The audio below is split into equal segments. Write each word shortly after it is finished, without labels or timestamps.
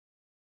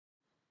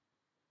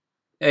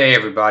Hey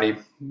everybody,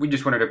 we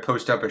just wanted to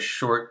post up a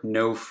short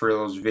no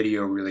frills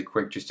video really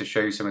quick just to show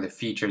you some of the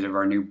features of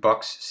our new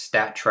BUCS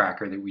Stat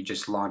Tracker that we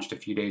just launched a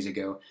few days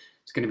ago.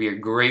 It's going to be a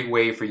great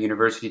way for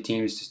university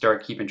teams to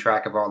start keeping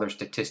track of all their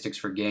statistics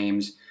for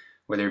games,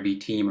 whether it be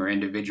team or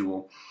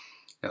individual.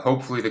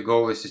 Hopefully the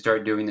goal is to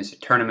start doing this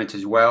at tournaments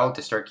as well,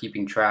 to start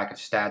keeping track of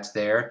stats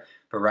there,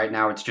 but right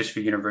now it's just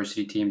for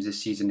university teams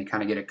this season to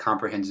kind of get a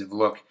comprehensive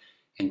look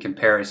in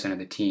comparison of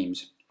the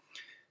teams.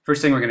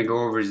 First thing we're going to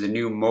go over is the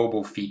new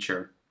mobile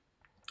feature.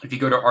 If you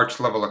go to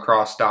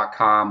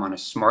ArchLevelLax.com on a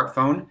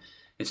smartphone,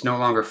 it's no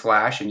longer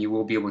Flash and you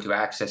will be able to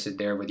access it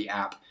there with the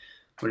app.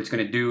 What it's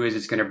going to do is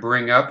it's going to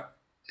bring up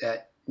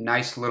that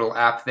nice little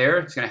app there.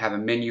 It's going to have a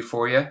menu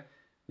for you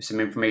with some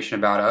information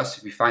about us.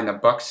 If you find the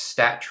BUCS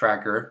Stat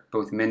Tracker,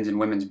 both men's and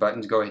women's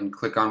buttons, go ahead and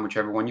click on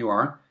whichever one you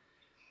are.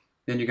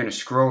 Then you're going to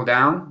scroll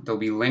down. There'll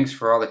be links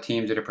for all the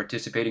teams that are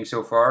participating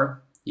so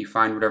far. You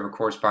find whatever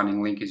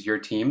corresponding link is your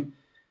team.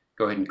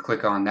 Go ahead and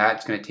click on that.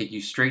 It's going to take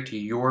you straight to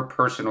your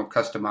personal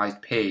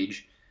customized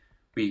page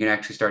where you can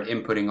actually start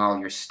inputting all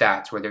your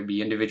stats, whether it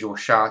be individual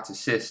shots,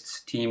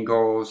 assists, team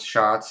goals,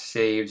 shots,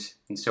 saves,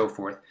 and so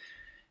forth.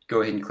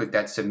 Go ahead and click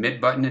that submit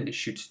button and it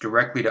shoots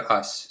directly to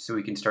us so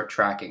we can start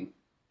tracking.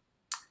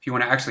 If you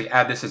want to actually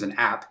add this as an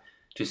app,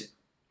 just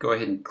go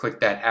ahead and click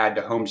that add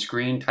to home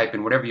screen, type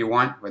in whatever you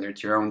want, whether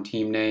it's your own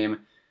team name,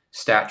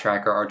 stat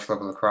tracker,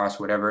 ArchLevelLax,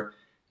 whatever,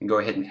 and go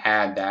ahead and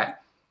add that.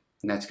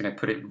 And that's going to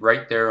put it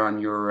right there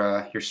on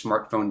your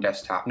smartphone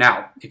desktop.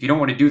 Now, if you don't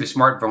want to do the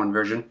smartphone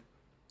version,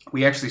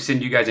 we actually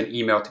send you guys an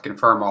email to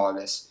confirm all of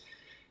this.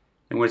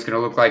 And what it's going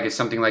to look like is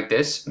something like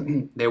this.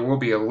 There will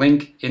be a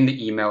link in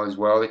the email as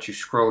well that you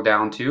scroll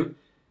down to.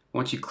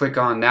 Once you click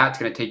on that, it's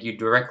going to take you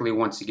directly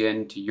once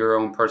again to your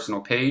own personal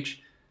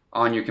page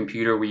on your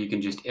computer where you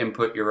can just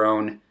input your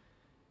own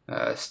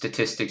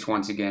statistics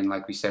once again,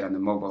 like we said on the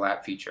mobile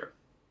app feature.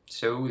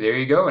 So there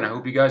you go, and I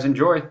hope you guys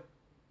enjoy.